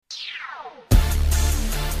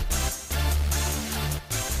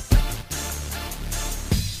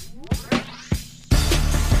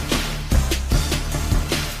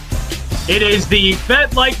It is the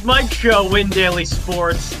Bet Like Mike Show,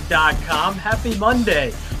 WinDailySports.com. Happy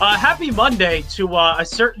Monday. Happy Monday to a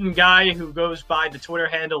certain guy who goes by the Twitter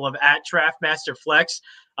handle of @DraftMasterFlex.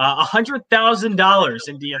 $100,000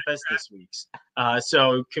 in DFS this week.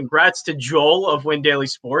 So congrats to Joel of Win Daily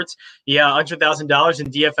Sports. Yeah, $100,000 in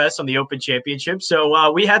DFS on the Open Championship. So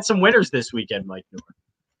we had some winners this weekend, Mike Noor.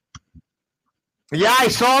 Yeah, I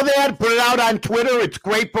saw that. Put it out on Twitter. It's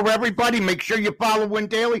great for everybody. Make sure you follow Win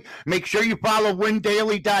Daily. Make sure you follow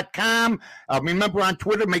WinDaily.com. Remember on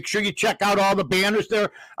Twitter, make sure you check out all the banners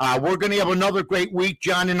there. We're going to have another great week,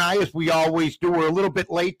 John and I, as we always do. We're a little bit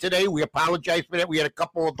late today. We apologize for that. We had a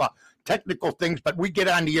couple of technical things, but we get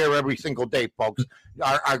on the air every single day, folks.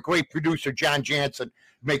 Our great producer, John Jansen,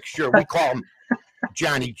 makes sure. We call him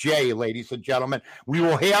Johnny J, ladies and gentlemen. We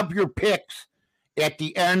will have your picks at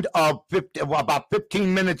the end of about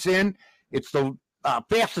 15 minutes in. It's the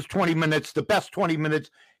fastest 20 minutes, the best 20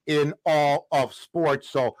 minutes in all of sports.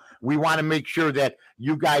 So we want to make sure that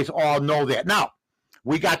you guys all know that. Now,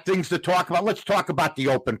 we got things to talk about. Let's talk about the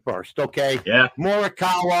Open first, okay? Yeah.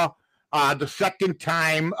 Morikawa, the second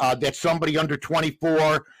time that somebody under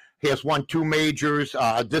 24 has won two majors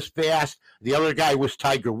this fast. The other guy was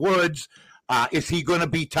Tiger Woods. Is he going to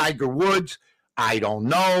be Tiger Woods? I don't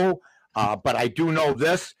know. But I do know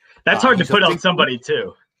this. That's hard to put on somebody,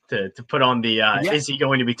 too, to put on the is he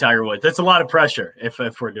going to be Tiger Woods? That's a lot of pressure if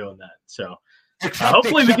we're doing that. So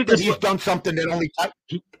hopefully we get this. He's done something that only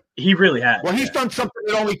he really has. Well, he's done something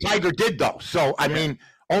that only Tiger did, though. So, I mean,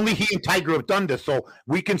 only he and Tiger have done this. So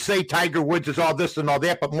we can say Tiger Woods is all this and all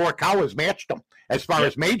that, but Morikawa has matched him as far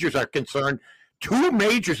as majors are concerned. Two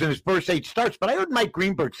majors in his first 8 starts. But I heard Mike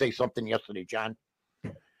Greenberg say something yesterday, John,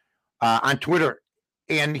 on Twitter.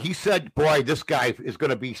 And he said, boy, this guy is going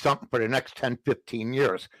to be something for the next 10, 15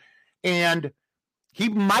 years. And he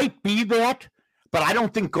might be that, but I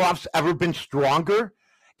don't think golf's ever been stronger.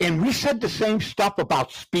 And we said the same stuff about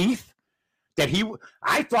Spieth, that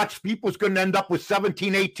I thought Spieth was going to end up with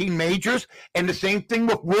 17, 18 majors, and the same thing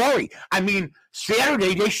with Rory. I mean,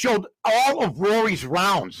 Saturday they showed all of Rory's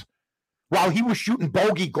rounds while he was shooting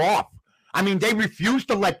bogey golf. I mean, they refused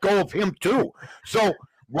to let go of him too. So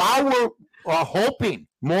while we're hoping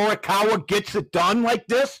Morikawa gets it done like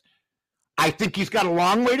this, I think he's got a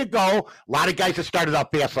long way to go. A lot of guys have started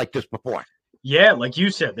out fast like this before. Yeah, like you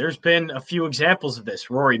said, there's been a few examples of this.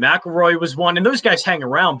 Rory McIlroy was one, and those guys hang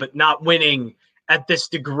around, but not winning at this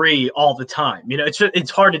degree all the time. You know,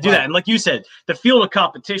 it's hard to do that. And like you said, the field of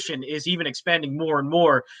competition is even expanding more and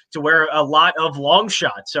more to where a lot of long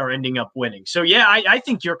shots are ending up winning. So, yeah, I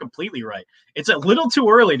think you're completely right. It's a little too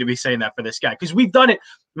early to be saying that for this guy because we've done it.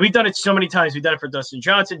 We've done it so many times. We've done it for Dustin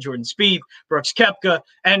Johnson, Jordan Spieth, Brooks Koepka,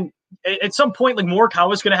 and at some point, like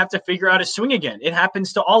Morikawa's going to have to figure out his swing again. It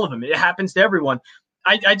happens to all of them. It happens to everyone.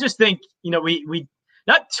 I just think, you know, we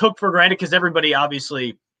not took for granted because everybody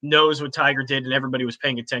obviously knows what Tiger did and everybody was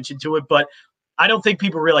paying attention to it, but I don't think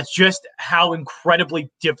people realize just how incredibly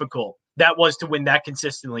difficult that was to win that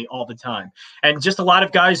consistently all the time. And just a lot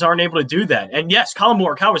of guys aren't able to do that. And yes, Collin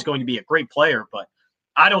Morikawa is going to be a great player, but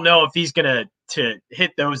I don't know if he's going to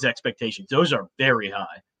hit those expectations. Those are very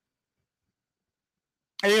high.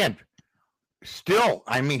 And still,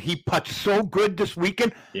 I mean, he putted so good this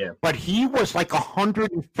weekend, but he was like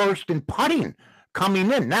 101st in putting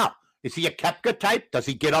coming in. Now, is he a Koepka type? Does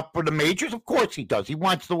he get up for the majors? Of course he does. He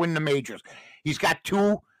wants to win the majors. He's got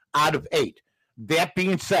 2 out of 8. That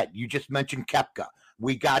being said, you just mentioned Koepka.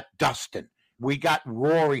 We got Dustin. We got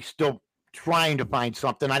Rory still trying to find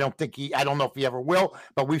something. I don't know if he ever will,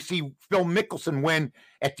 but we see Phil Mickelson win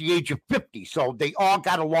at the age of 50. So they all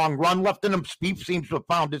got a long run left in them. Spieth seems to have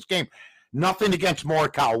found his game. Nothing against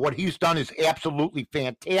Morikawa. What he's done is absolutely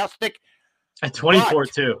fantastic. At 24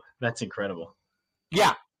 too. That's incredible.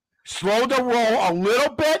 Yeah. Slow the roll a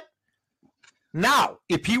little bit. Now,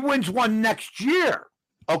 if he wins one next year,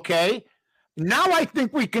 okay, now I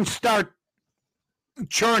think we can start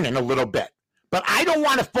churning a little bit. But I don't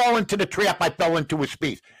want to fall into the trap I fell into with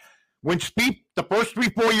Spieth. When Spieth, the first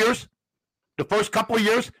 3-4 years, the first couple of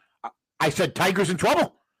years, I said, Tiger's in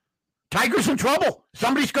trouble. Tiger's in trouble.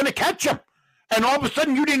 Somebody's going to catch him. And all of a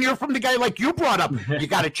sudden, you didn't hear from the guy like you brought up. You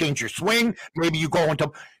got to change your swing. Maybe you go into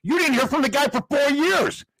 – you didn't hear from the guy for 4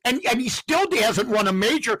 years. And he still hasn't won a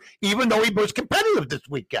major, even though he was competitive this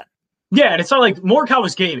weekend. Yeah, and it's not like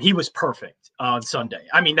Morikawa's game. He was perfect on Sunday.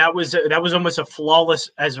 I mean, that was almost a flawless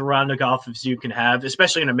as a round of golf as you can have,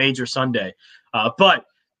 especially in a major Sunday. But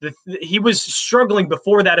he was struggling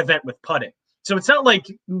before that event with putting. So it's not like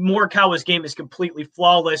Morikawa's game is completely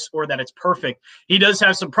flawless or that it's perfect. He does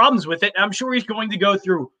have some problems with it. I'm sure he's going to go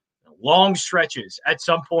through long stretches at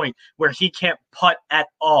some point where he can't putt at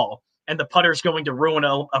all. and the putter's going to ruin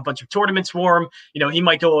a bunch of tournaments for him. He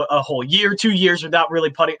might go a whole year, 2 years without really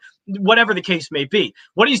putting, whatever the case may be.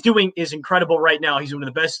 What he's doing is incredible right now. He's one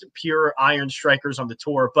of the best pure iron strikers on the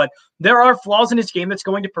tour, but there are flaws in his game that's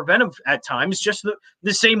going to prevent him at times, just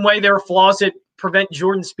the same way there are flaws that prevent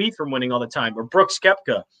Jordan Spieth from winning all the time, or Brooks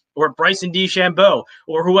Koepka, or Bryson DeChambeau,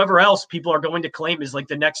 or whoever else people are going to claim is like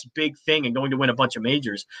the next big thing and going to win a bunch of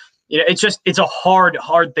majors. It's a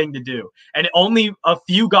hard thing to do. And only a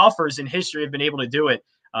few golfers in history have been able to do it.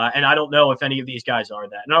 And I don't know if any of these guys are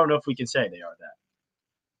that. And I don't know if we can say they are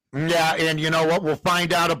that. Yeah, and you know what? We'll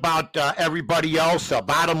find out about everybody else.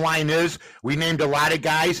 Bottom line is, we named a lot of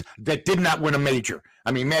guys that did not win a major.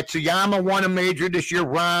 I mean, Matsuyama won a major this year,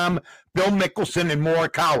 Rahm, Bill Mickelson, and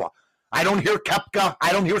Morikawa. I don't hear Koepka.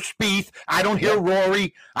 I don't hear Spieth. I don't hear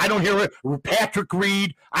Rory. I don't hear Patrick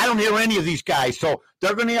Reed. I don't hear any of these guys. So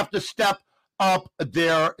they're going to have to step up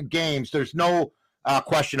their games. There's no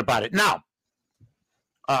question about it. Now,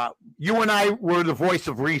 you and I were the voice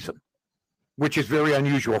of reason, which is very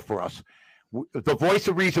unusual for us. The voice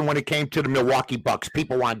of reason when it came to the Milwaukee Bucks.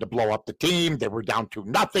 People wanted to blow up the team. They were down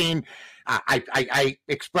 2-0. I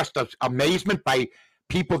expressed amazement by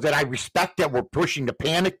people that I respect that were pushing the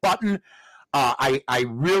panic button. I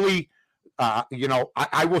really,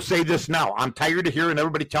 I will say this now. I'm tired of hearing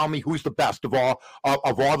everybody tell me who's the best of all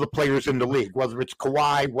the players in the league, whether it's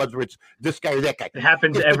Kawhi, whether it's this guy or that guy. It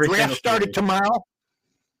happens every single draft started tomorrow.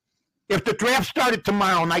 If the draft started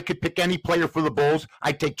tomorrow and I could pick any player for the Bulls,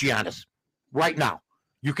 I'd take Giannis right now.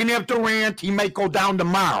 You can have Durant. He might go down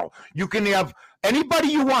tomorrow. You can have anybody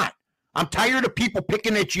you want. I'm tired of people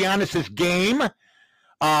picking at Giannis's game.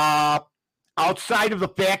 Outside of the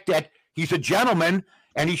fact that he's a gentleman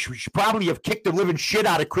and he should probably have kicked the living shit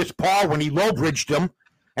out of Chris Paul when he low-bridged him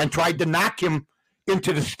and tried to knock him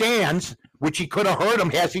into the stands, which he could have hurt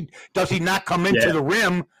him. Does he not come into the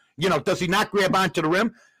rim? Does he not grab onto the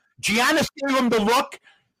rim? Giannis gave him the look.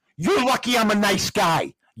 You're lucky I'm a nice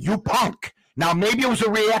guy, you punk. Now, maybe it was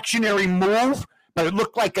a reactionary move, but it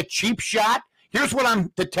looked like a cheap shot. Here's what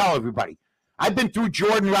I'm to tell everybody. I've been through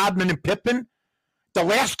Jordan, Rodman, and Pippen. The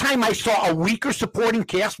last time I saw a weaker supporting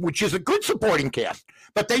cast, which is a good supporting cast,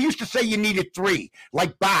 but they used to say you needed 3,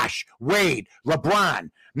 like Bosh, Wade,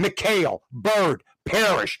 LeBron, McHale, Bird,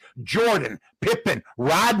 Parrish, Jordan, Pippen,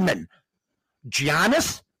 Rodman,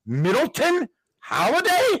 Giannis, Middleton,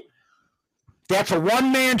 Holiday. That's a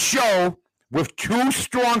one-man show with 2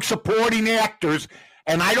 strong supporting actors,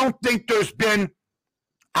 and I don't think there's been,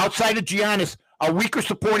 outside of Giannis, a weaker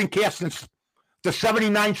supporting cast since the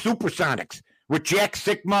 79 Supersonics. With Jack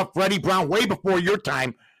Sikma, Freddie Brown, way before your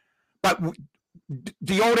time. But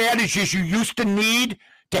the old adage is you used to need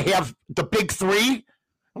to have the big 3,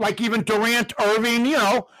 like even Durant, Irving,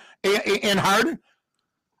 and Harden.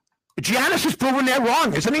 Giannis is proving that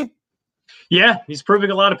wrong, isn't he? Yeah, he's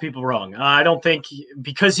proving a lot of people wrong. I don't think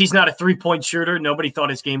because he's not a 3-point shooter, nobody thought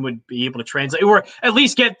his game would be able to translate or at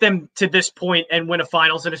least get them to this point and win a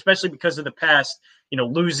finals. And especially because of the past,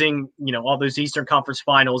 losing, all those Eastern Conference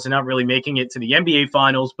finals and not really making it to the NBA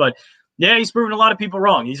finals. But yeah, he's proven a lot of people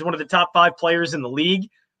wrong. He's one of the top 5 players in the league.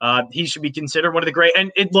 He should be considered one of the great.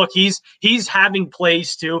 And look, he's having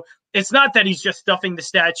plays too. It's not that he's just stuffing the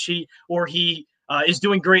stat sheet or he is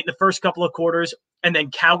doing great in the first couple of quarters and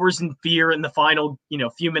then cowers in fear in the final,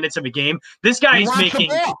 few minutes of a game. This guy is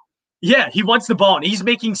making – yeah, he wants the ball, and he's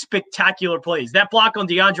making spectacular plays. That block on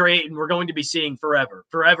DeAndre Ayton we're going to be seeing forever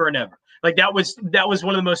and ever. Like that was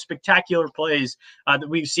one of the most spectacular plays that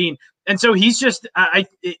we've seen. And so he's just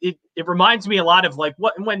it reminds me a lot of like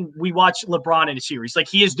when we watch LeBron in a series. Like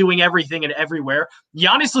he is doing everything and everywhere.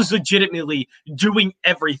 Giannis is legitimately doing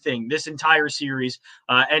everything this entire series,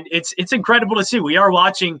 and it's incredible to see. We are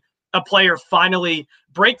watching a player finally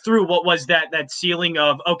break through what was that ceiling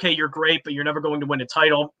of, okay, you're great, but you're never going to win a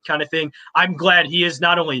title kind of thing. I'm glad he is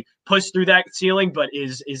not only pushed through that ceiling, but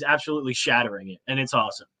is absolutely shattering it. And it's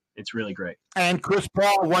awesome. It's really great. And Chris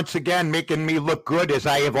Paul, once again, making me look good, as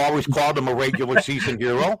I have always called him a regular season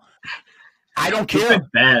hero. I don't care.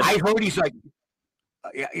 I heard he's like,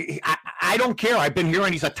 I don't care. I've been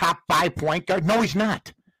hearing he's a top 5 point guard. No, he's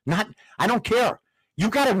not. I don't care. You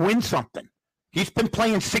got to win something. He's been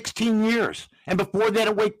playing 16 years. And before that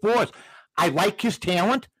at Wake Forest. I like his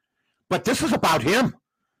talent, but this is about him.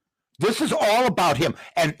 This is all about him.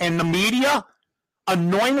 And the media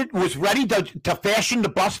was ready to fashion the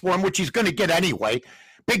bus for him, which he's going to get anyway.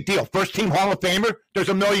 Big deal. First team Hall of Famer. There's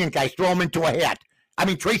a million guys. Throw him into a hat. I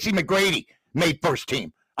mean, Tracy McGrady made first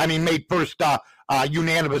team. Made first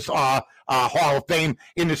unanimous Hall of Fame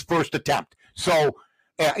in his first attempt. So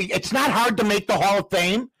it's not hard to make the Hall of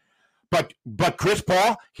Fame. But Chris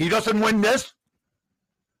Paul, he doesn't win this.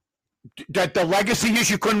 That the legacy is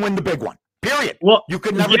you couldn't win the big one. Period. Well, you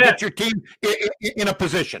could never get your team in a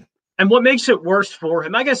position. And what makes it worse for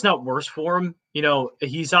him, I guess not worse for him,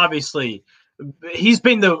 he's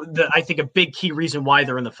been the I think a big key reason why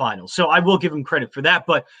they're in the finals. So I will give him credit for that,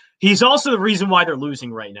 but he's also the reason why they're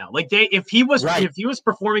losing right now. Like if he was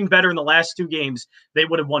performing better in the last 2 games, they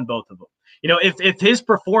would have won both of them. If his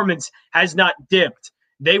performance has not dipped,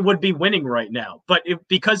 they would be winning right now. But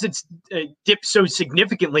because it's dipped so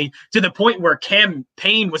significantly to the point where Cam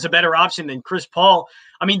Payne was a better option than Chris Paul,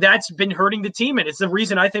 I mean, that's been hurting the team. And it's the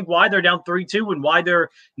reason I think why they're down 3-2 and why they're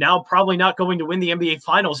now probably not going to win the NBA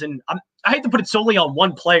Finals. And I hate to put it solely on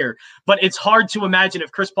one player, but it's hard to imagine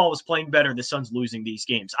if Chris Paul was playing better, the Suns losing these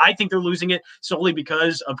games. I think they're losing it solely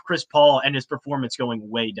because of Chris Paul and his performance going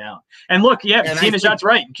way down. And look, Tina Jot's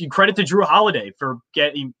right. Credit to Drew Holiday for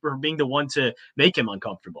being the one to make him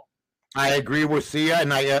uncomfortable. I agree with Sia,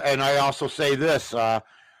 and I also say this.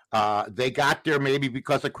 They got there maybe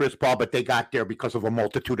because of Chris Paul, but they got there because of a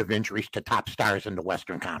multitude of injuries to top stars in the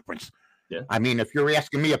Western Conference. Yeah. I mean, if you're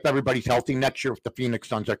asking me if everybody's healthy next year, if the Phoenix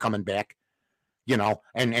Suns are coming back,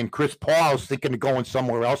 and Chris Paul's thinking of going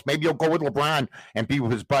somewhere else, maybe he'll go with LeBron and be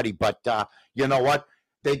with his buddy. But you know what?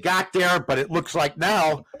 They got there, but it looks like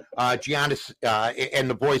now Giannis and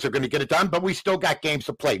the boys are going to get it done, but we still got games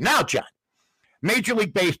to play. Now, John, Major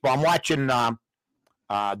League Baseball, I'm watching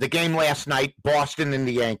the game last night, Boston and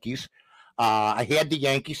the Yankees. I had the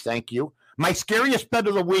Yankees, thank you. My scariest bet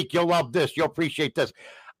of the week, you'll love this, you'll appreciate this.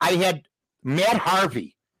 I had Matt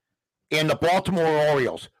Harvey and the Baltimore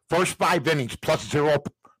Orioles, first 5 innings plus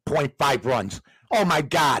 0.5 runs. Oh my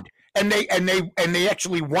God. And they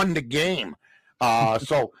actually won the game.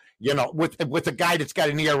 So, with a guy that's got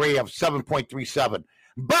an ERA of 7.37.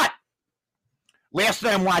 But last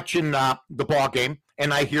night I'm watching the ball game,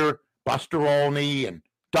 and I hear Buster Olney and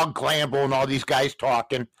Doug Glanville and all these guys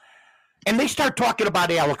talking. And they start talking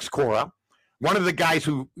about Alex Cora, one of the guys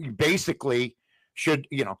who basically should,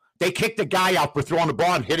 they kicked the guy out for throwing the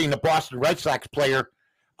ball and hitting the Boston Red Sox player.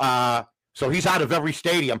 So he's out of every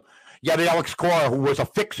stadium. Yet Alex Cora, who was a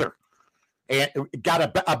fixer, and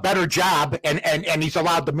got a better job, and he's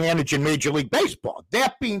allowed to manage in Major League Baseball.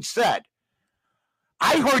 That being said,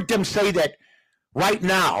 I heard them say that right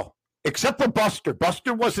now, except for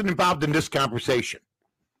Buster wasn't involved in this conversation,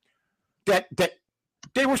 that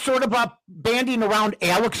they were sort of banding around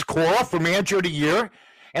Alex Cora for Manager of the Year.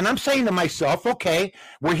 And I'm saying to myself, okay,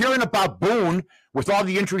 we're hearing about Boone with all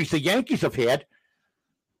the injuries the Yankees have had.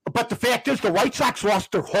 But the fact is the White Sox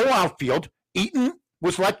lost their whole outfield. Eaton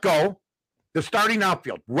was let go. The starting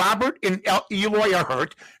outfield. Robert and Eloy are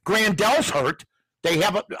hurt. Grandel's hurt. They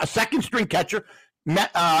have a second-string catcher.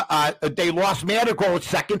 They lost Madrigal at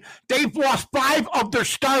second. They've lost 5 of their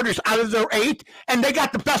starters out of their 8, and they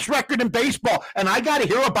got the best record in baseball. And I got to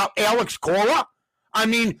hear about Alex Cora. I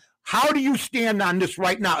mean, how do you stand on this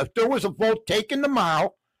right now? If there was a vote taken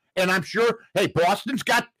tomorrow, and I'm sure, hey, Boston.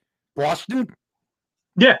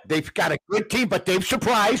 Yeah, they've got a good team, but they've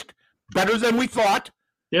surprised better than we thought.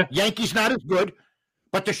 Yeah, Yankees not as good,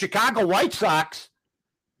 but the Chicago White Sox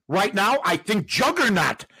right now, I think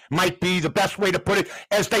juggernaut might be the best way to put it,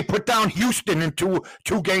 as they put down Houston in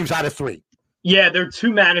two games out of 3. Yeah, there are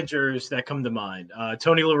 2 managers that come to mind.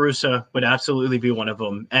 Tony La Russa would absolutely be one of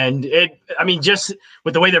them. And just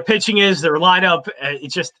with the way their pitching is, their lineup,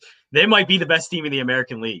 they might be the best team in the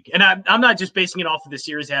American League. And I'm not just basing it off of the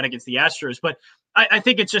series they had against the Astros, but I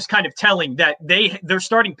think it's just kind of telling that their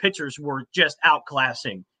starting pitchers were just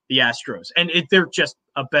outclassing the Astros. And they're just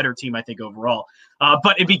a better team, I think, overall.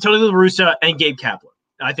 But it'd be Tony La Russa and Gabe Kapler.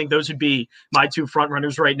 I think those would be my 2 front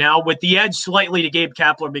runners right now, with the edge slightly to Gabe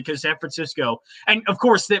Kapler because San Francisco, and of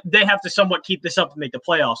course they have to somewhat keep this up and make the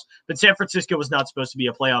playoffs, but San Francisco was not supposed to be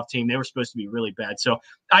a playoff team. They were supposed to be really bad. So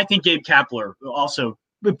I think Gabe Kapler also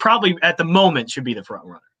probably at the moment should be the front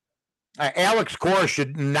runner. Alex Cora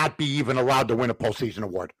should not be even allowed to win a postseason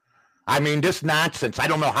award. I mean, this nonsense. I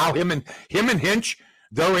don't know how him and Hinch,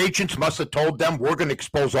 their agents must have told them, we're going to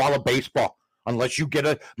expose all of baseball unless you get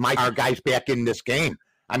our guys back in this game.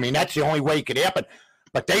 I mean, that's the only way it could happen.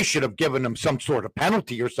 But they should have given them some sort of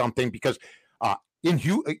penalty or something, because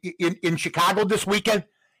in Chicago this weekend,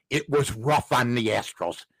 it was rough on the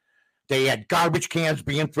Astros. They had garbage cans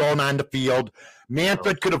being thrown on the field.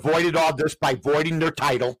 Manfred could have avoided all this by voiding their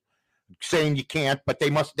title, saying you can't, but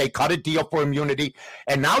they cut a deal for immunity.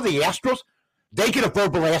 And now the Astros, they get a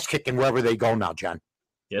verbal ass kicking wherever they go now, John.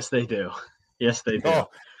 Yes, they do. Yes, they do. Oh.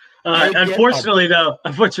 Unfortunately, though,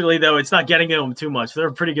 it's not getting them too much. They're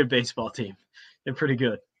a pretty good baseball team. They're pretty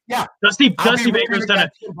good. Yeah. Dusty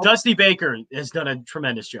Baker has done a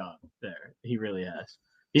tremendous job there. He really has.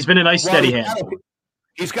 He's been a nice, steady hand.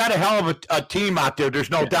 He's got a hell of a team out there. There's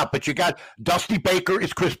no doubt. But you got Dusty Baker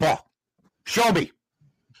is Chris Paul. Show me.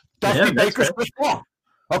 Dusty Baker's Chris Paul.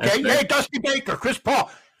 Okay. Hey, Dusty Baker, Chris Paul.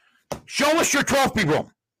 Show us your trophy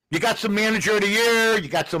room. You got some manager of the year. You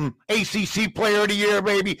got some ACC player of the year,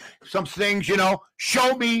 maybe. Some things,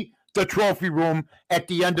 Show me the trophy room at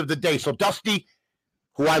the end of the day. So Dusty,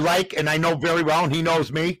 who I like and I know very well, and he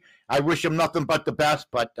knows me, I wish him nothing but the best,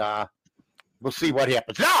 but we'll see what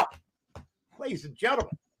happens. Now, ladies and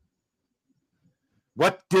gentlemen,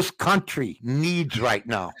 what this country needs right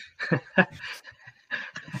now.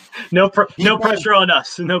 No pressure on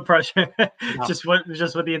us. No pressure. No. Just what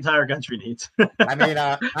the entire country needs. I mean,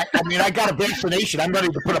 I got a vaccination. I'm ready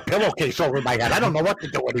to put a pillowcase over my head. I don't know what to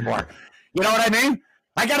do anymore. You know what I mean?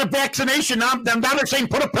 I got a vaccination. Now they're saying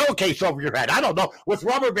put a pillowcase over your head. I don't know, with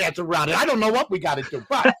rubber bands around it. I don't know what we got to do,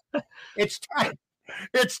 but it's time.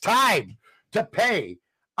 It's time to pay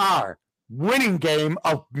our winning game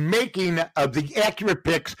of making the accurate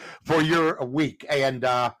picks for your week. And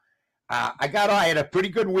I had a pretty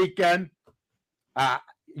good weekend.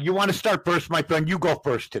 You want to start first, my friend? You go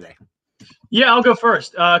first today. Yeah, I'll go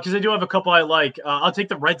first because I do have a couple I like. I'll take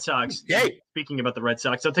the Red Sox. Okay. Speaking about the Red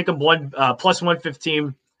Sox, I'll take them plus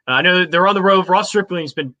 115. I know they're on the road. Ross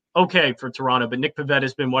Stripling's been okay for Toronto, but Nick Pivetta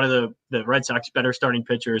has been one of the Red Sox better starting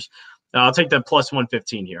pitchers. I'll take the plus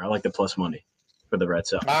 115 here. I like the plus money for the Red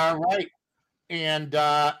Sox. All right. And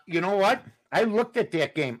you know what? I looked at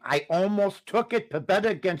that game. I almost took it. Pivetta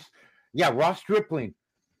against, Ross Stripling.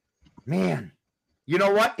 Man, you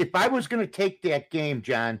know what? If I was going to take that game,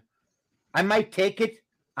 John, I might take it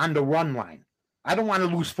on the run line. I don't want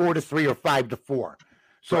to lose 4-3 or 5-4.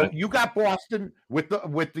 So right. You got Boston with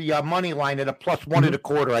the money line at a plus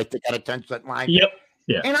 1.25. I think at a 10-cent line. Yep.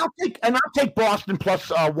 Yeah. And I'll take Boston plus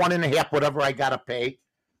 1.5, whatever I got to pay.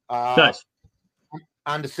 Nice.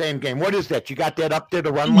 On the same game. What is that? You got that up there,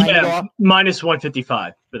 the run line at all? Minus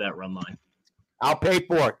 155 for that run line. I'll pay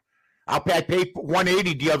for it. I paid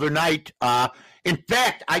 180 the other night. In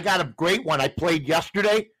fact, I got a great one I played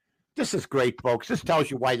yesterday. This is great, folks. This tells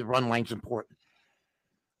you why the run line's important.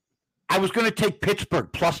 I was going to take Pittsburgh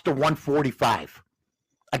plus the 145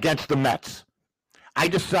 against the Mets. I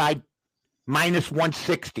decide minus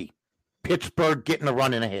 160. Pittsburgh getting a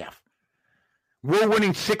run and a half. We're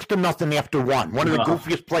winning 6-0 after one. One of the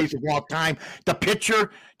goofiest plays of all time. The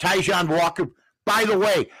pitcher, Taijuan Walker. By the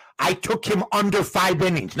way, I took him under 5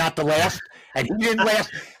 innings, not the last, and he didn't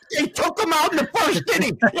last. They took him out in the first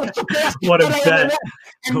inning. It's the best. What a bet.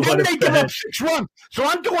 And then they give up 6 runs. So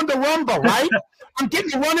I'm doing the rumba, right? I'm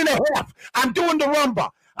getting a run and a half. I'm doing the rumba.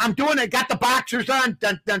 I'm doing it. Got the boxers on.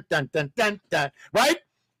 Dun, dun, dun, dun, dun, dun. Right?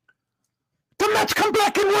 The Mets come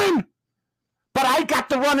back and win. But I got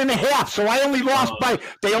the run and a half, so I only lost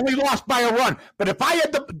they only lost by a run. But if I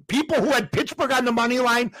had the people who had Pittsburgh on the money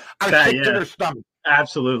line are sick to their stomach.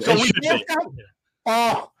 Absolutely. So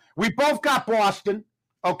we both got Boston.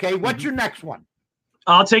 Okay, what's your next one?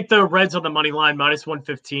 I'll take the Reds on the money line, minus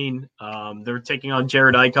 115. They're taking on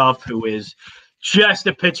Jared Eichhoff, who is just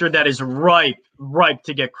a pitcher that is ripe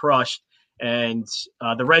to get crushed. And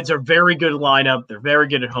the Reds are very good lineup. They're very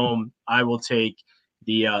good at home. I will take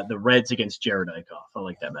the Reds against Jared Eichhoff. I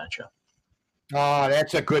like that matchup. Oh,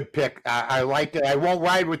 that's a good pick. I like it. I won't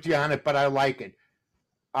ride with you on it, but I like it.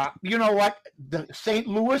 You know what? The St.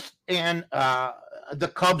 Louis and the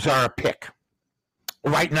Cubs are a pick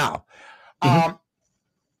right now.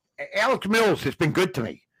 Alex Mills has been good to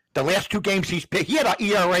me. The last 2 games he's picked, he had an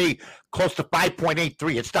ERA close to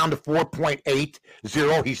 5.83. It's down to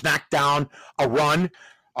 4.80. He's knocked down a run.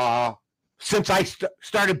 Since I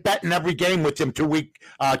started betting every game with him 2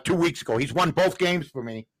 weeks ago, he's won both games for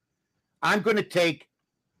me. I'm going to take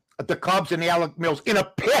the Cubs and Alex Mills in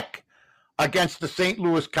a pick against the St.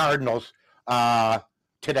 Louis Cardinals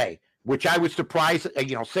today, which I was surprised.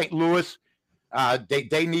 St. Louis,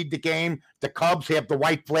 they need the game. The Cubs have the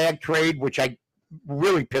white flag trade, which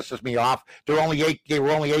really pisses me off. They were only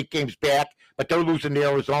 8 games back, but they're losing to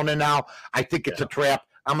Arizona now. I think it's a trap.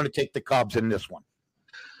 I'm going to take the Cubs in this one.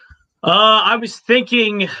 I was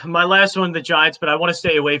thinking my last one, the Giants, but I want to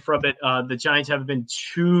stay away from it. The Giants haven't been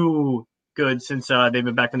too good since they've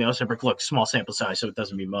been back in the All-Star break. Look, small sample size, so it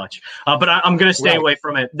doesn't mean much. But I'm going to stay away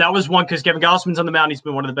from it. That was one because Kevin Gausman's on the mound. He's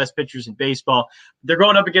been one of the best pitchers in baseball. They're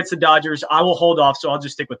going up against the Dodgers. I will hold off, so I'll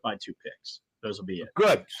just stick with my 2 picks. Those will be it.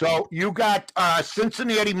 Good. So you got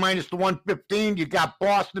Cincinnati minus the 115. You got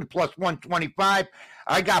Boston plus 125.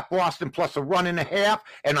 I got Boston plus a run and a half,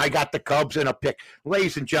 and I got the Cubs in a pick.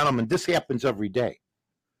 Ladies and gentlemen, this happens every day.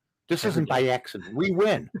 This isn't by accident. We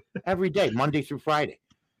win every day, Monday through Friday.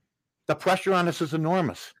 The pressure on us is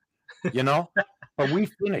enormous, But but we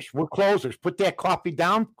finished. We're closers. Put that coffee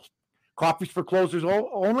down. Coffee's for closers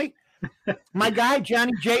only. My guy,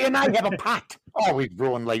 Johnny J, and I have a pot. Oh, we've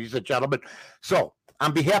ruined, ladies and gentlemen. So,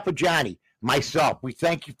 on behalf of Johnny, myself, we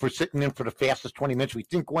thank you for sitting in for the fastest 20 minutes. We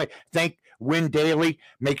thank Win Daily.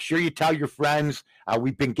 Make sure you tell your friends.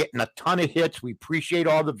 We've been getting a ton of hits. We appreciate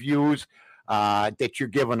all the views that you're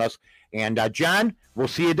giving us. And, John, we'll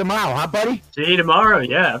see you tomorrow, huh, buddy? See you tomorrow.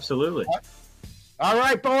 Yeah, absolutely. All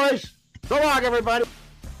right, boys. So long, everybody.